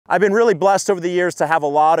I've been really blessed over the years to have a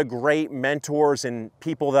lot of great mentors and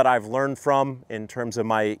people that I've learned from in terms of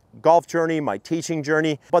my golf journey, my teaching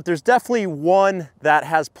journey. But there's definitely one that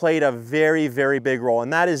has played a very, very big role,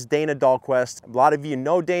 and that is Dana Dahlquist. A lot of you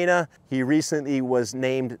know Dana. He recently was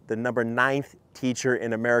named the number 9th teacher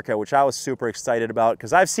in America, which I was super excited about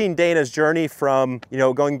because I've seen Dana's journey from,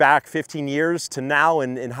 going back 15 years to now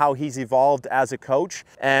and how he's evolved as a coach.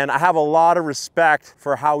 And I have a lot of respect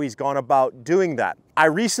for how he's gone about doing that. I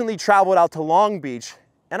recently traveled out to Long Beach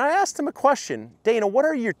and I asked him a question. Dana, what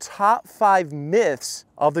are your top 5 myths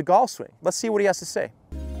of the golf swing? Let's see what he has to say.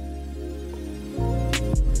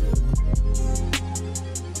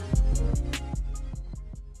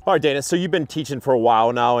 All right, Dana, so you've been teaching for a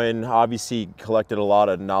while now and obviously collected a lot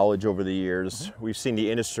of knowledge over the years. We've seen the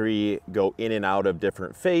industry go in and out of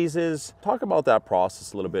different phases. Talk about that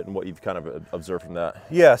process a little bit and what you've kind of observed from that.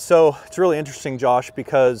 Yeah, so it's really interesting, Josh,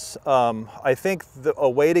 because I think a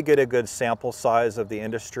way to get a good sample size of the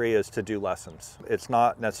industry is to do lessons. It's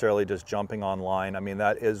not necessarily just jumping online. I mean,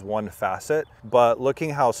 that is one facet, but looking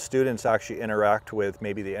how students actually interact with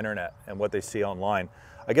maybe the internet and what they see online.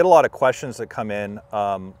 I get a lot of questions that come in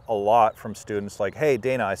a lot from students like, hey,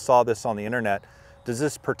 Dana, I saw this on the internet. Does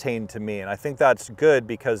this pertain to me? And I think that's good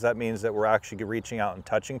because that means that we're actually reaching out and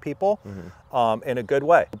touching people in a good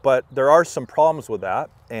way. But there are some problems with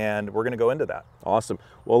that, and we're going to go into that. Awesome.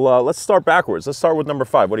 Well, let's start backwards. Let's start with number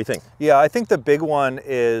 5. What do you think? Yeah, I think the big one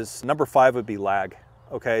is number 5 would be lag.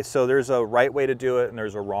 Okay, so there's a right way to do it and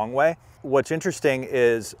there's a wrong way. What's interesting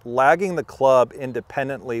is lagging the club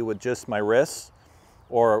independently with just my wrists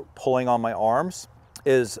or pulling on my arms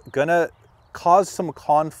is gonna cause some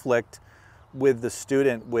conflict with the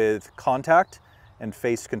student with contact and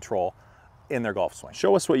face control in their golf swing.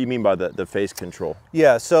 Show us what you mean by the face control.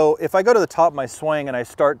 Yeah, so if I go to the top of my swing and I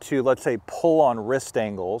start to, let's say, pull on wrist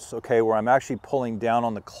angles, okay, where I'm actually pulling down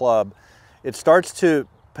on the club, it starts to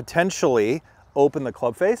potentially open the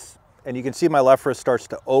club face, and you can see my left wrist starts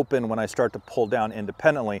to open when I start to pull down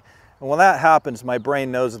independently. And when that happens, my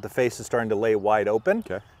brain knows that the face is starting to lay wide open.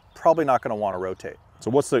 Okay. Probably not going to want to rotate. So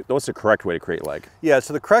what's the correct way to create lag? Yeah,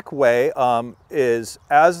 so the correct way is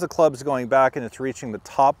as the club's going back and it's reaching the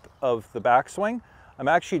top of the backswing, I'm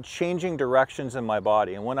actually changing directions in my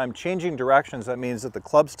body. And when I'm changing directions, that means that the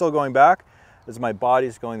club's still going back as my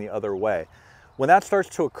body's going the other way. When that starts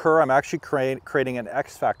to occur, I'm actually creating an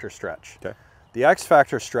X factor stretch. Okay. The X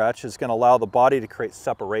factor stretch is going to allow the body to create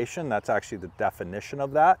separation. That's actually the definition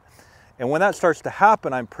of that. And when that starts to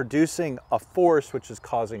happen, I'm producing a force which is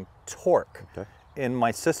causing torque in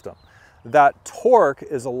my system. That torque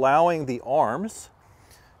is allowing the arms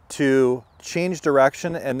to change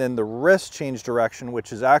direction and then the wrist change direction,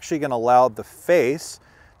 which is actually going to allow the face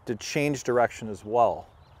to change direction as well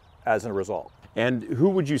as a result. And who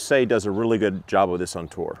would you say does a really good job of this on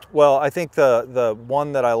tour? Well, I think the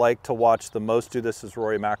one that I like to watch the most do this is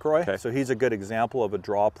Rory McIlroy. Okay. So he's a good example of a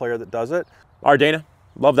draw player that does it. All right, Dana.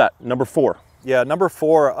 Love that. Number 4. Yeah, number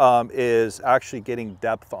 4 is actually getting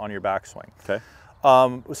depth on your backswing. Okay.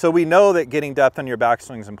 So we know that getting depth on your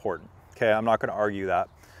backswing is important. Okay, I'm not going to argue that.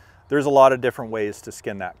 There's a lot of different ways to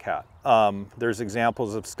skin that cat. There's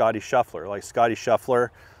examples of Scotty Scheffler. Like Scotty Scheffler,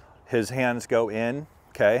 his hands go in.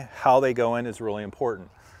 Okay, how they go in is really important.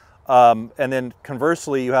 And then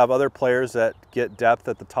conversely, you have other players that get depth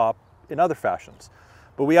at the top in other fashions.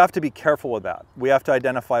 But we have to be careful with that. We have to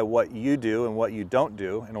identify what you do and what you don't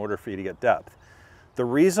do in order for you to get depth. The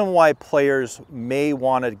reason why players may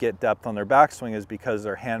want to get depth on their backswing is because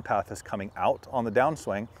their hand path is coming out on the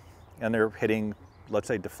downswing and they're hitting, let's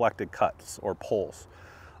say, deflected cuts or pulls.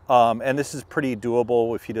 And this is pretty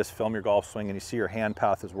doable if you just film your golf swing and you see your hand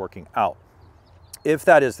path is working out. If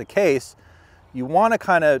that is the case, you want to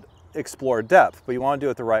kind of explore depth, but you want to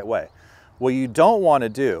do it the right way. What you don't want to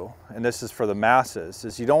do, and this is for the masses,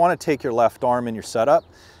 is you don't want to take your left arm in your setup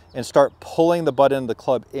and start pulling the butt end of the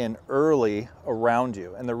club in early around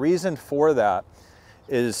you. And the reason for that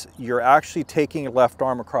is you're actually taking your left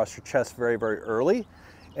arm across your chest very, very early,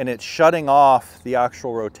 and it's shutting off the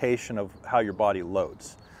actual rotation of how your body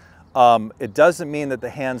loads. It doesn't mean that the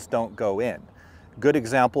hands don't go in. Good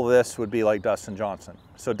example of this would be like Dustin Johnson.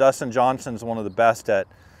 So Dustin Johnson's one of the best at,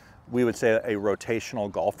 we would say, a rotational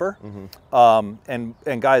golfer.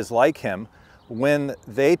 And guys like him, when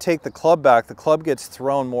they take the club back, the club gets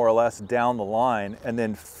thrown more or less down the line, and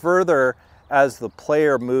then further as the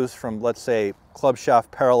player moves from, let's say, club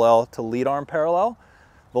shaft parallel to lead arm parallel,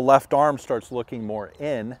 the left arm starts looking more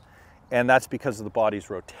in, and that's because of the body's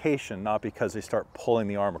rotation, not because they start pulling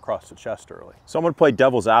the arm across the chest early. So I'm going to play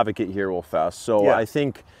devil's advocate here real fast. So yeah. I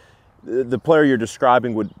think the player you're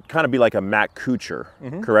describing would kind of be like a Matt Kuchar,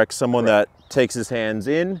 correct? Someone that takes his hands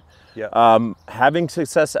in, Yeah. having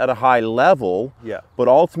success at a high level. Yeah. But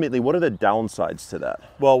ultimately, what are the downsides to that?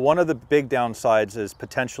 Well, one of the big downsides is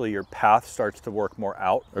potentially your path starts to work more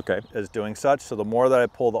out as doing such. So the more that I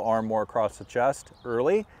pull the arm more across the chest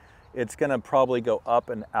early, it's going to probably go up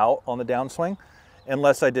and out on the downswing,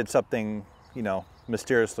 unless I did something, you know,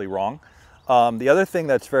 mysteriously wrong. The other thing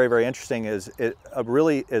that's very, very interesting is it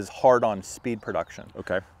really is hard on speed production.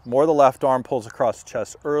 Okay. More the left arm pulls across the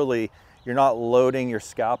chest early, you're not loading your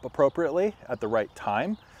scalp appropriately at the right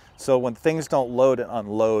time. So when things don't load and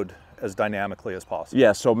unload as dynamically as possible.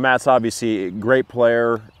 Yeah, so Matt's obviously a great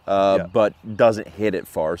player, but doesn't hit it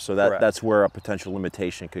far. So that's where a potential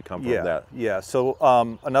limitation could come from that. Yeah,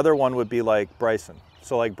 so another one would be like Bryson.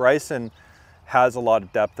 So like Bryson has a lot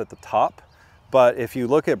of depth at the top, but if you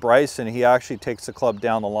look at Bryson, he actually takes the club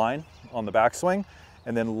down the line on the backswing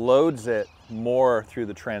and then loads it more through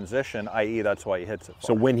the transition, i.e. that's why he hits it far.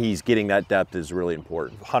 So when he's getting that depth is really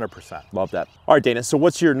important. 100%. Love that. All right, Dana, so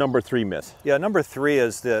what's your number 3 myth? Yeah, number 3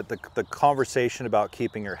 is the conversation about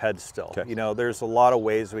keeping your head still. Okay. You know, there's a lot of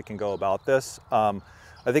ways we can go about this. I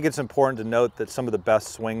think it's important to note that some of the best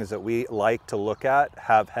swings that we like to look at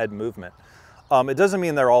have head movement. It doesn't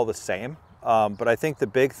mean they're all the same, but I think the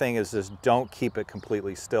big thing is just don't keep it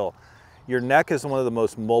completely still. Your neck is one of the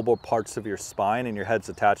most mobile parts of your spine and your head's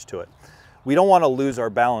attached to it. We don't want to lose our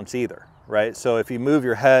balance either, right? So if you move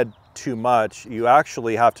your head too much, you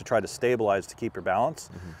actually have to try to stabilize to keep your balance.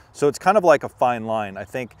 So it's kind of like a fine line. I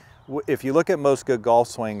think if you look at most good golf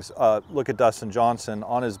swings, look at Dustin Johnson,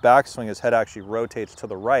 on his backswing, his head actually rotates to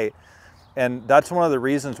the right. And that's one of the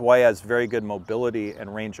reasons why he has very good mobility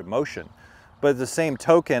and range of motion. But at the same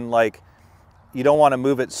token, like, you don't want to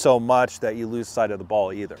move it so much that you lose sight of the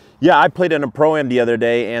ball either. Yeah, I played in a Pro-Am the other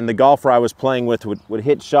day, and the golfer I was playing with would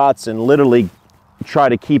hit shots and literally try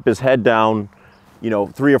to keep his head down, you know,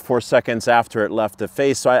 3 or 4 seconds after it left the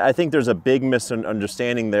face. So I think there's a big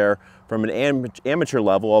misunderstanding there from an amateur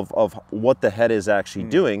level of what the head is actually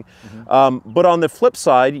doing. But on the flip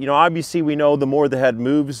side, you know, obviously we know the more the head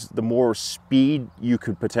moves, the more speed you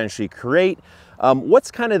could potentially create. What's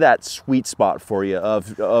kind of that sweet spot for you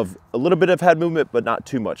of a little bit of head movement, but not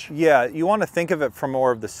too much? Yeah, you want to think of it from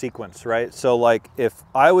more of the sequence, right? So like if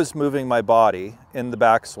I was moving my body in the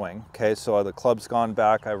backswing, okay, so the club's gone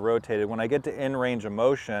back, I rotated. When I get to in range of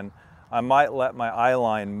motion, I might let my eye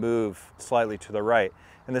line move slightly to the right.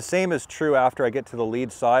 And the same is true after I get to the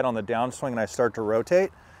lead side on the downswing and I start to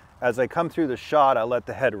rotate. As I come through the shot, I let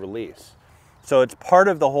the head release. So it's part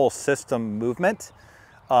of the whole system movement.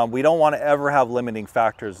 We don't want to ever have limiting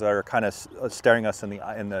factors that are kind of staring us in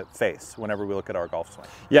the face whenever we look at our golf swing.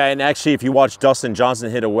 Yeah, and actually if you watch Dustin Johnson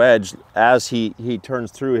hit a wedge, as he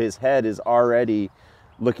turns through, his head is already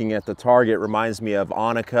looking at the target. Reminds me of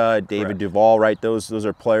Annika, David Duval, right? Those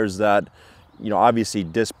are players that, you know, obviously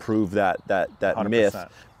disprove that 100%. myth.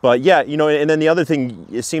 But yeah, you know, and then the other thing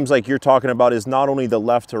it seems like you're talking about is not only the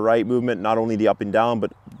left to right movement, not only the up and down,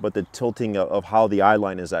 but the tilting of how the eye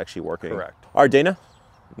line is actually working. Correct. All right, Dana,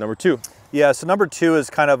 number 2. Yeah, so number 2 is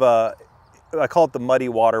kind of I call it the muddy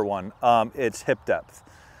water one. It's hip depth.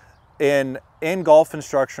 In golf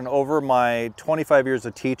instruction, over my 25 years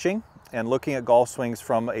of teaching and looking at golf swings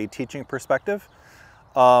from a teaching perspective,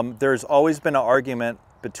 there's always been an argument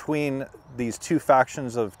between these two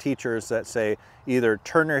factions of teachers that say either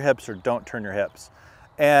turn your hips or don't turn your hips.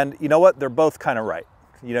 And you know what? They're both kind of right.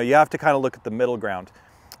 You know, you have to kind of look at the middle ground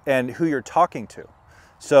and who you're talking to.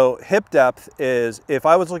 So hip depth is, if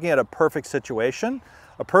I was looking at a perfect situation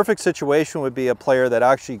would be a player that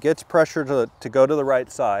actually gets pressure to go to the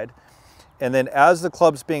right side. And then as the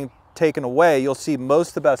club's being taken away, you'll see most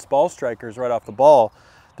of the best ball strikers right off the ball,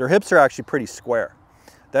 their hips are actually pretty square.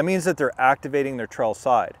 That means that they're activating their trail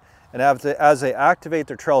side. And as they activate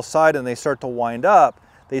their trail side and they start to wind up,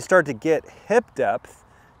 they start to get hip depth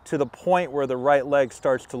to the point where the right leg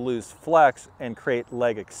starts to lose flex and create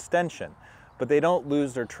leg extension, but they don't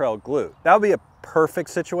lose their trail glute. That would be a perfect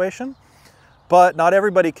situation, but not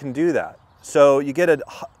everybody can do that. So you get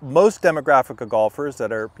most demographic of golfers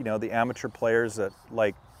that are, you know, the amateur players that,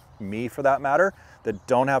 like me for that matter, that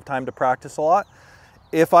don't have time to practice a lot.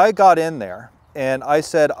 If I got in there and I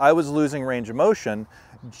said I was losing range of motion,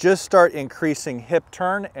 just start increasing hip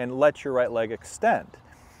turn and let your right leg extend.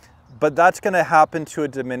 But that's going to happen to a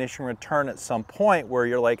diminishing return at some point where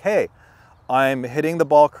you're like, hey, I'm hitting the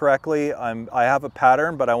ball correctly, I have a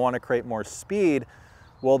pattern, but I want to create more speed.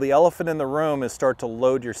 Well, the elephant in the room is start to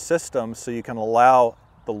load your system so you can allow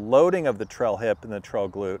the loading of the trail hip and the trail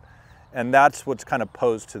glute. And that's what's kind of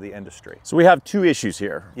posed to the industry. So we have 2 issues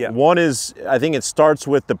here. Yeah. One is, I think it starts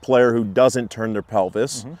with the player who doesn't turn their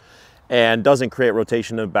pelvis. and doesn't create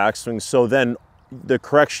rotation in the backswing. So then the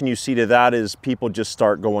correction you see to that is people just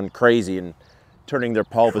start going crazy and turning their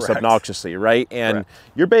pelvis obnoxiously, right? And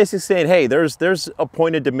you're basically saying, hey, there's a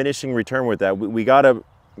point of diminishing return with that. We got to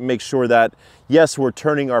make sure that, yes, we're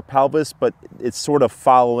turning our pelvis, but it's sort of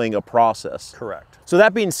following a process. Correct. So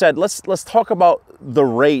that being said, let's talk about the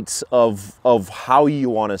rates of how you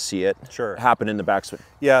want to see it happen in the backswing.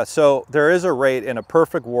 Yeah, so there is a rate in a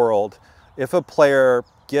perfect world. If a player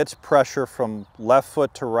gets pressure from left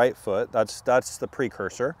foot to right foot, that's the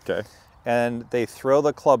precursor. Okay. And they throw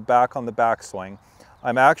the club back on the backswing,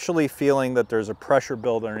 I'm actually feeling that there's a pressure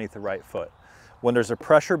build underneath the right foot. When there's a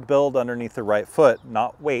pressure build underneath the right foot,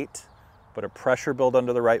 not weight, but a pressure build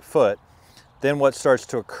under the right foot, then what starts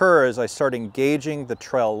to occur is I start engaging the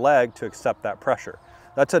trail leg to accept that pressure.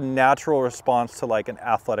 That's a natural response to like an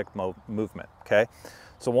athletic movement, okay?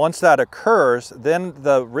 So once that occurs, then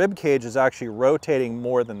the rib cage is actually rotating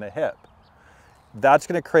more than the hip. That's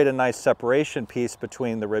going to create a nice separation piece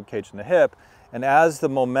between the rib cage and the hip. And as the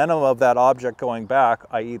momentum of that object going back,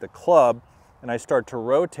 i.e. the club, and I start to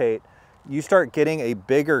rotate, you start getting a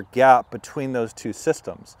bigger gap between those two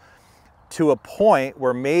systems to a point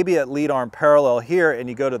where maybe at lead arm parallel here and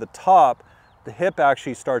you go to the top, the hip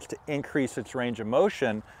actually starts to increase its range of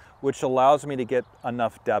motion, which allows me to get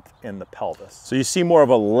enough depth in the pelvis. So you see more of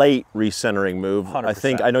a late recentering move.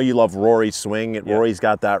 100%. I know you love Rory's swing. Yeah. Rory's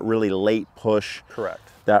got that really late push. Correct.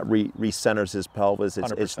 That recenters his pelvis.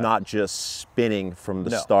 It's not just spinning from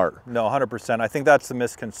the start. No, 100%. I think that's the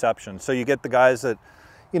misconception. So you get the guys that,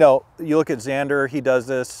 you know, you look at Xander, he does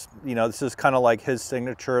this, you know, this is kind of like his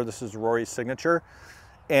signature. This is Rory's signature.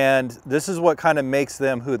 And this is what kind of makes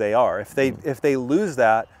them who they are. If they lose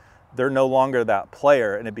that, they're no longer that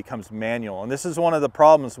player and it becomes manual. And this is one of the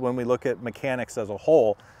problems when we look at mechanics as a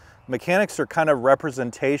whole. Mechanics are kind of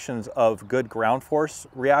representations of good ground force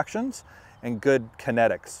reactions and good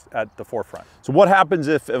kinetics at the forefront. So what happens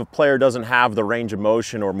if a player doesn't have the range of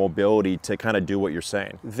motion or mobility to kind of do what you're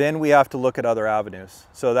saying? Then we have to look at other avenues.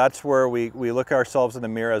 So that's where we look at ourselves in the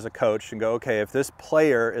mirror as a coach and go, okay, if this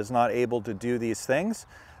player is not able to do these things,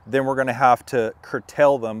 then we're going to have to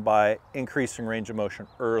curtail them by increasing range of motion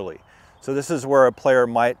early. So this is where a player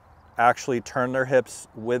might actually turn their hips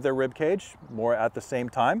with their rib cage more at the same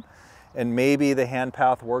time, and maybe the hand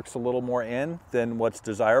path works a little more in than what's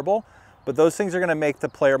desirable. But those things are going to make the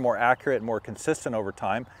player more accurate and more consistent over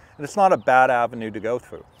time, and it's not a bad avenue to go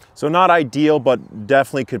through. So not ideal, but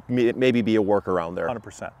definitely could maybe be a workaround there.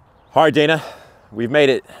 100%. All right, Dana, we've made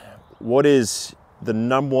it. What is the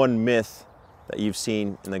 #1 myth that you've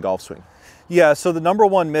seen in the golf swing? Yeah, so the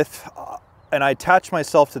 #1 myth, and I attach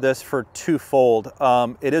myself to this for twofold.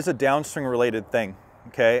 It is a downswing related thing,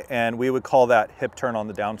 okay? And we would call that hip turn on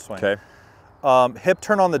the downswing. Okay. Hip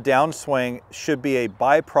turn on the downswing should be a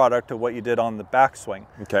byproduct of what you did on the backswing.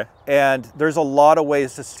 Okay. And there's a lot of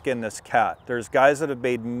ways to skin this cat. There's guys that have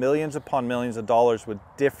made millions upon millions of dollars with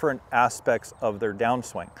different aspects of their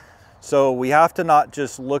downswing. So we have to not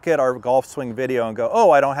just look at our golf swing video and go,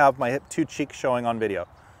 oh, I don't have my hip 2 cheeks showing on video.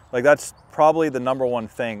 Like that's probably the #1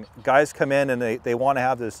 thing. Guys come in and they want to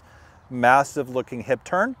have this massive looking hip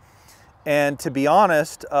turn. And to be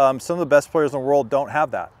honest, some of the best players in the world don't have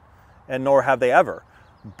that, and nor have they ever.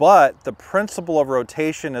 But the principle of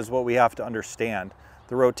rotation is what we have to understand.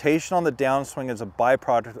 The rotation on the downswing is a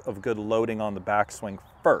byproduct of good loading on the backswing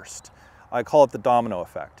first. I call it the domino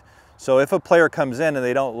effect. So if a player comes in and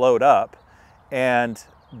they don't load up and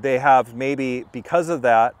they have maybe, because of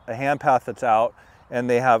that, a hand path that's out and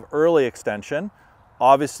they have early extension,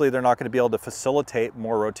 obviously they're not going to be able to facilitate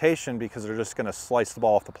more rotation because they're just going to slice the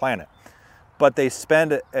ball off the planet. But they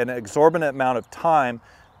spend an exorbitant amount of time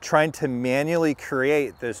trying to manually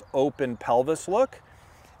create this open pelvis look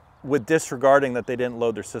with disregarding that they didn't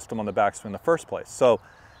load their system on the backswing in the first place. So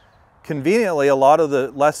conveniently, a lot of the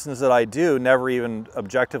lessons that I do never even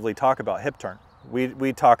objectively talk about hip turn.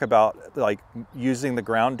 We talk about like using the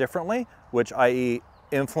ground differently, which i.e.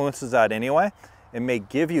 influences that anyway, and may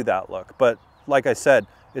give you that look. But like I said,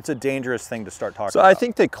 it's a dangerous thing to start talking about. So I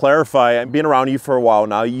think to clarify, I've been around you for a while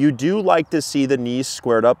now, you do like to see the knees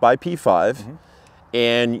squared up by P5,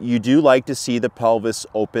 and you do like to see the pelvis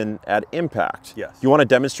open at impact. Yes. You want to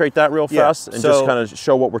demonstrate that real fast and just kind of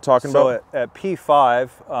show what we're talking about? So at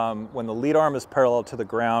P5, when the lead arm is parallel to the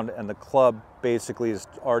ground and the club basically is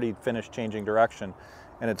already finished changing direction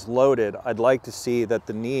and it's loaded, I'd like to see that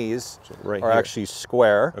the knees are actually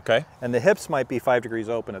square. Okay. And the hips might be 5 degrees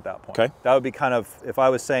open at that point. Okay. That would be kind of, if I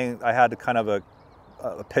was saying I had kind of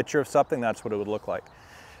a picture of something, that's what it would look like.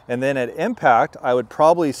 And then at impact, I would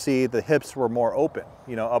probably see the hips were more open,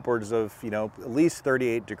 you know, upwards of, you know, at least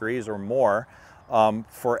 38 degrees or more.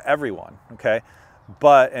 for everyone, okay?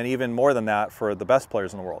 And even more than that for the best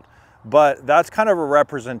players in the world. But that's kind of a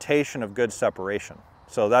representation of good separation.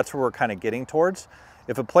 So that's where we're kind of getting towards.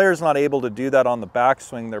 If a player is not able to do that on the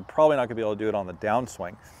backswing, they're probably not going to be able to do it on the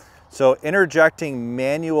downswing. So interjecting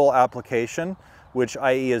manual application, which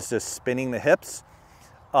i.e. is just spinning the hips,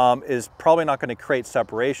 is probably not going to create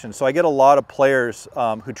separation. So I get a lot of players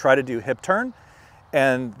who try to do hip turn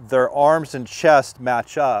and their arms and chest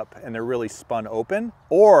match up and they're really spun open.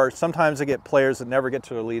 Or sometimes I get players that never get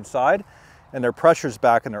to their lead side and their pressure's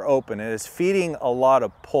back and they're open. And it's feeding a lot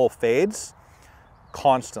of pull fades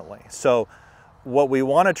constantly. So what we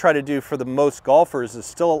want to try to do for the most golfers is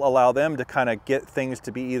still allow them to kind of get things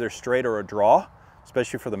to be either straight or a draw,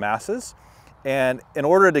 especially for the masses. And in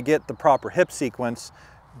order to get the proper hip sequence,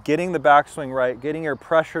 getting the backswing right, getting your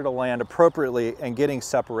pressure to land appropriately and getting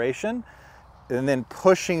separation, and then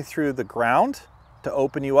pushing through the ground to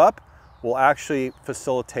open you up will actually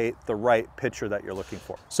facilitate the right picture that you're looking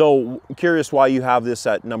for. So I'm curious why you have this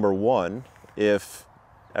at number 1 if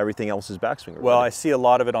everything else is backswing. Well, I see a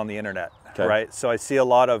lot of it on the internet, okay, right? So I see a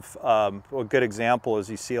lot of, a good example is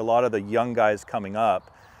you see a lot of the young guys coming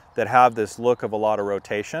up that have this look of a lot of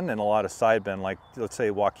rotation and a lot of side bend, like let's say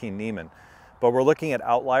Joaquin Neiman. But we're looking at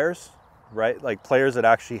outliers, right? Like players that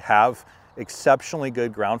actually have exceptionally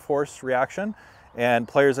good ground force reaction and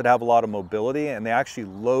players that have a lot of mobility and they actually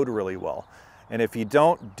load really well. And if you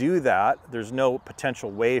don't do that, there's no potential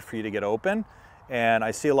way for you to get open. And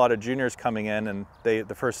I see a lot of juniors coming in and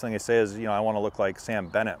the first thing they say is, you know, I want to look like Sam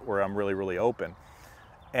Bennett where I'm really, really open.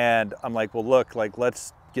 And I'm like, well, look, like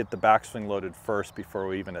let's get the backswing loaded first before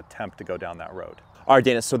we even attempt to go down that road. All right,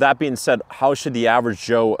 Dana, so that being said, how should the average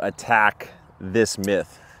Joe attack this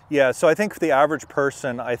myth? Yeah, so I think for the average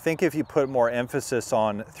person, I think if you put more emphasis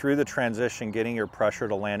on through the transition, getting your pressure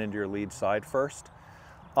to land into your lead side first,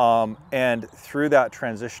 and through that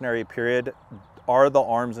transitionary period, are the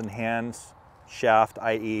arms and hands, shaft,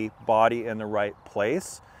 i.e. body in the right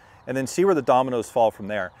place, and then see where the dominoes fall from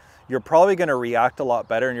there. You're probably gonna react a lot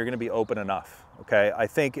better and you're gonna be open enough, okay? I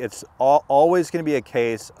think it's always gonna be a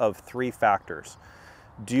case of 3 factors.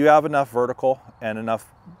 Do you have enough vertical and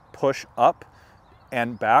enough push up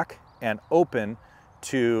and back and open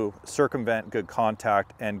to circumvent good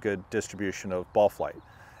contact and good distribution of ball flight?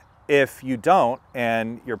 If you don't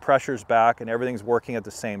and your pressure's back and everything's working at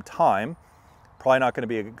the same time, probably not going to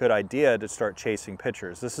be a good idea to start chasing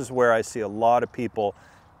pitchers. This is where I see a lot of people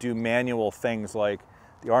do manual things like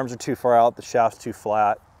the arms are too far out, the shaft's too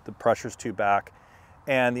flat, the pressure's too back,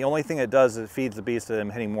 and the only thing it does is it feeds the beast of them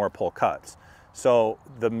hitting more pull cuts. So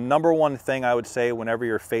the number 1 thing I would say whenever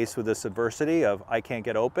you're faced with this adversity of I can't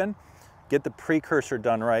get open, get the precursor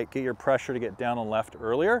done right, get your pressure to get down and left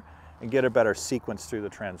earlier, and get a better sequence through the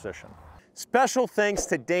transition. Special thanks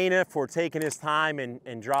to Dana for taking his time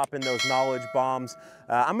and dropping those knowledge bombs.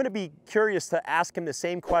 I'm gonna be curious to ask him the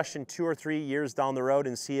same question 2 or 3 years down the road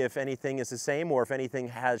and see if anything is the same or if anything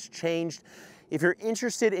has changed. If you're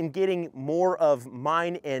interested in getting more of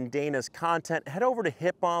mine and Dana's content, head over to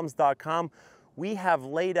hitbombs.com. We have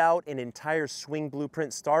laid out an entire swing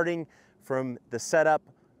blueprint starting from the setup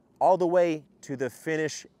all the way to the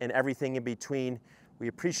finish and everything in between. We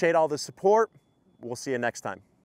appreciate all the support. We'll see you next time.